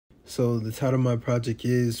So the title of my project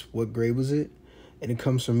is What Grade Was It? And it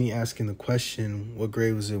comes from me asking the question, what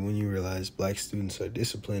grade was it when you realized black students are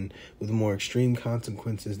disciplined with more extreme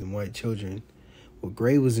consequences than white children? What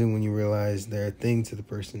grade was it when you realized there are things that the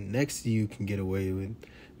person next to you can get away with,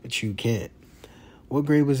 but you can't? What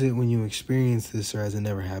grade was it when you experienced this, or has it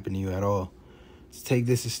never happened to you at all? To take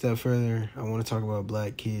this a step further, I want to talk about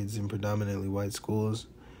black kids in predominantly white schools.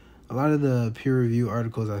 A lot of the peer-reviewed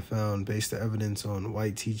articles I found based the evidence on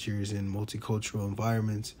white teachers in multicultural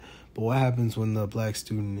environments, but what happens when the black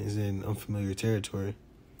student is in unfamiliar territory?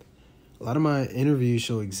 A lot of my interviews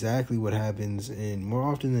show exactly what happens, and more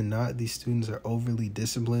often than not, these students are overly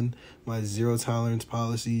disciplined by zero-tolerance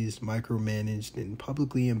policies, micromanaged, and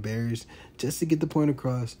publicly embarrassed just to get the point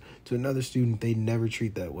across to another student they never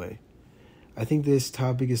treat that way. I think this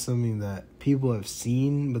topic is something that people have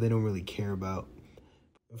seen, but they don't really care about.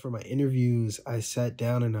 For my interviews, I sat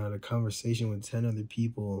down and had a conversation with 10 other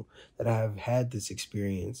people that have had this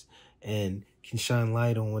experience and can shine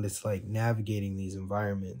light on what it's like navigating these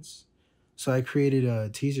environments. So I created a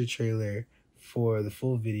teaser trailer for the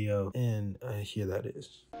full video, and here that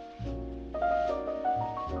is.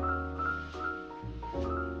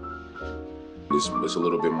 It's a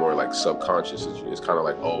little bit more like subconscious. It's kind of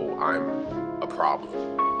like, oh, I'm a problem.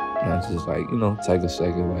 And I just take a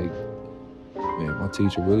second, man, my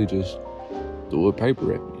teacher really just threw a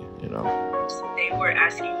paper at me, They were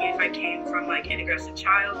asking me if I came from an aggressive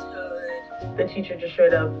childhood. The teacher just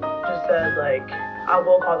straight up just said I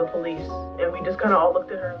will call the police. And we just kind of all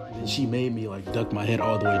looked at her And she made me duck my head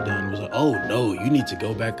all the way down. It was like, oh no, you need to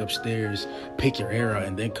go back upstairs, pick your hair out,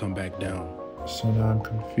 and then come back down. So now I'm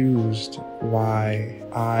confused why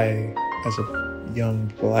I, as a young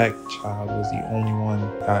black child, was the only one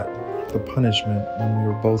that got the punishment when we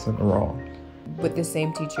were both in the wrong. But the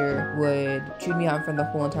same teacher would chewed me out in front of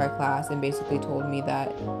the whole entire class and basically told me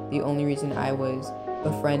that the only reason I was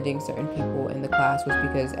befriending certain people in the class was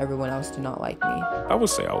because everyone else did not like me. I would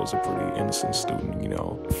say I was a pretty innocent student,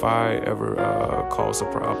 If I ever caused a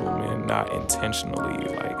problem and not intentionally,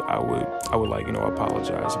 I would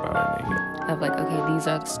apologize about it. Of okay, these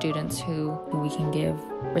are the students who we can give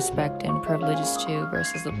respect and privileges to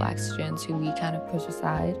versus the black students who we kind of push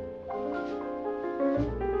aside.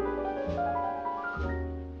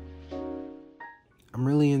 I'm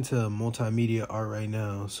really into multimedia art right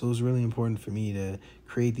now, so it's really important for me to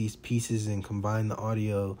create these pieces and combine the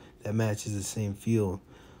audio that matches the same feel.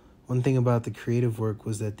 One thing about the creative work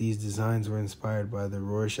was that these designs were inspired by the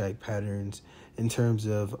Rorschach patterns in terms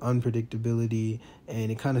of unpredictability, and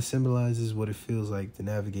it kind of symbolizes what it feels like to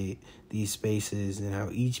navigate these spaces and how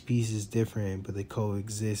each piece is different, but they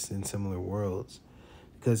coexist in similar worlds.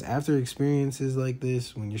 Because after experiences like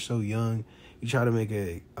this, when you're so young, you try to make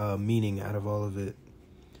a meaning out of all of it.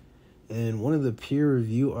 And one of the peer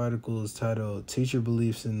review articles titled Teacher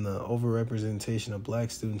Beliefs in the Overrepresentation of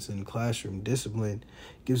Black Students in Classroom Discipline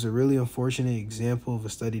gives a really unfortunate example of a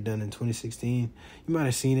study done in 2016. You might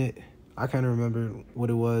have seen it. I kind of remember what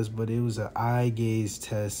it was, but it was an eye gaze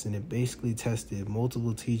test, and it basically tested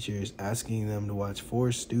multiple teachers, asking them to watch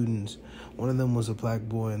 4 students. One of them was a black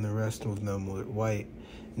boy and the rest of them were white,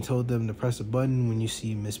 and told them to press a button when you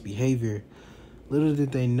see misbehavior. Little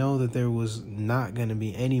did they know that there was not going to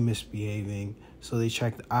be any misbehaving, so they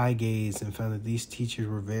tracked the eye gaze and found that these teachers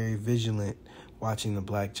were very vigilant watching the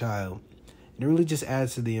black child. And it really just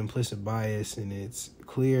adds to the implicit bias, and it's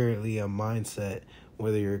clearly a mindset,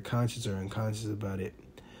 whether you're conscious or unconscious about it.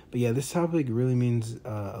 But yeah, this topic really means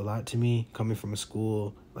a lot to me, coming from a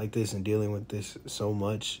school like this and dealing with this so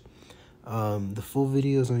much. The full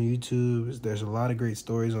videos on YouTube, there's a lot of great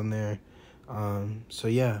stories on there. So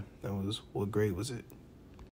yeah, that was What Grade Was It?